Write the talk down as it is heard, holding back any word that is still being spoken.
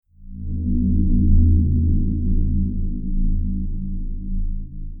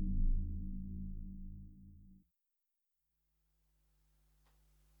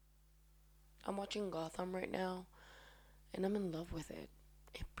watching Gotham right now, and I'm in love with it.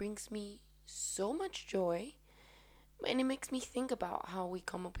 It brings me so much joy, and it makes me think about how we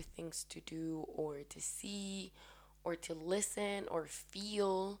come up with things to do or to see or to listen or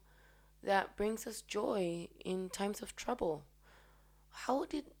feel that brings us joy in times of trouble. How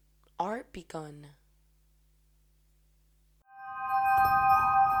did art begun?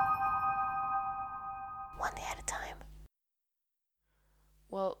 One day at a time.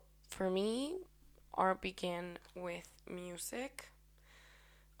 Well, for me, art began with music.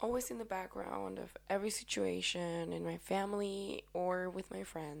 Always in the background of every situation in my family or with my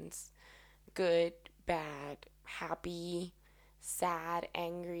friends. Good, bad, happy, sad,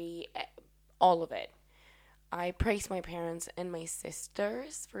 angry, all of it. I praise my parents and my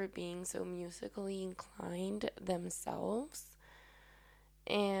sisters for being so musically inclined themselves.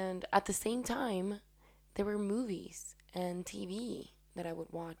 And at the same time, there were movies and TV that I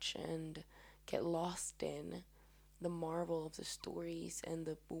would watch and get lost in. The marvel of the stories and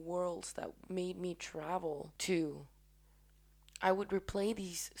the worlds that made me travel to. I would replay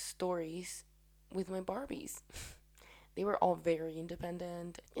these stories with my Barbies. They were all very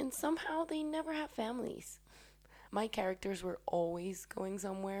independent, and somehow they never had families. My characters were always going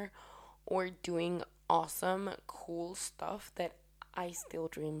somewhere or doing awesome, cool stuff that I still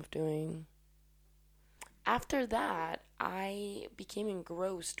dream of doing. After that, I became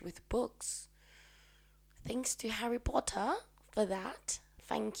engrossed with books. Thanks to Harry Potter for that.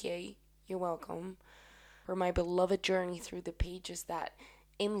 Thank you. You're welcome. For my beloved journey through the pages that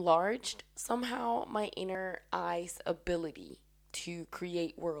enlarged somehow my inner eye's ability to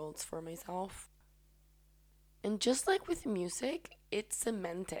create worlds for myself. And just like with music, it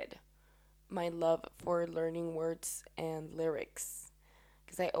cemented my love for learning words and lyrics.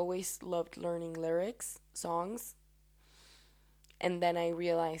 Because I always loved learning lyrics, songs. And then I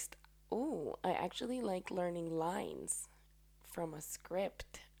realized, oh, I actually like learning lines from a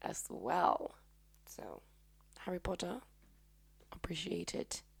script as well. So, Harry Potter, appreciate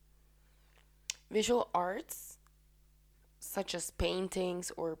it. Visual arts, such as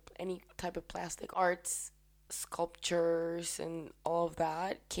paintings or any type of plastic arts, sculptures, and all of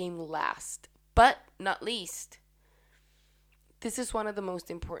that, came last, but not least. This is one of the most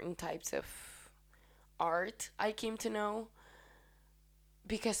important types of art I came to know.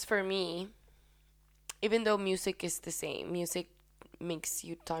 Because for me, even though music is the same, music makes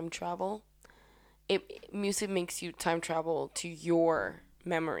you time travel. Music makes you time travel to your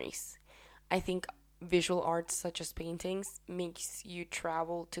memories. I think visual arts such as paintings makes you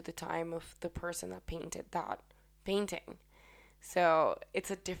travel to the time of the person that painted that painting. So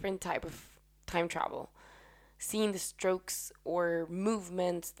it's a different type of time travel. Seeing the strokes or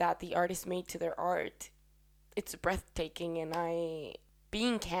movements that the artist made to their art, it's breathtaking. And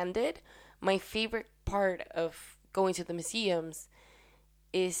being candid, my favorite part of going to the museums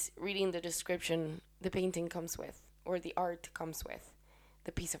is reading the description the painting comes with, or the art comes with,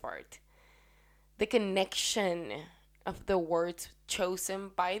 the piece of art. The connection of the words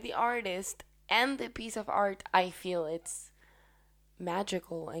chosen by the artist and the piece of art, I feel it's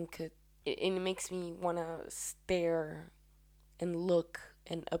magical and it makes me want to stare and look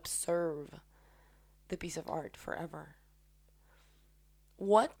and observe the piece of art forever.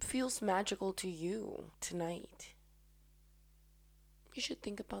 What feels magical to you tonight? You should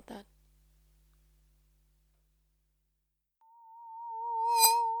think about that.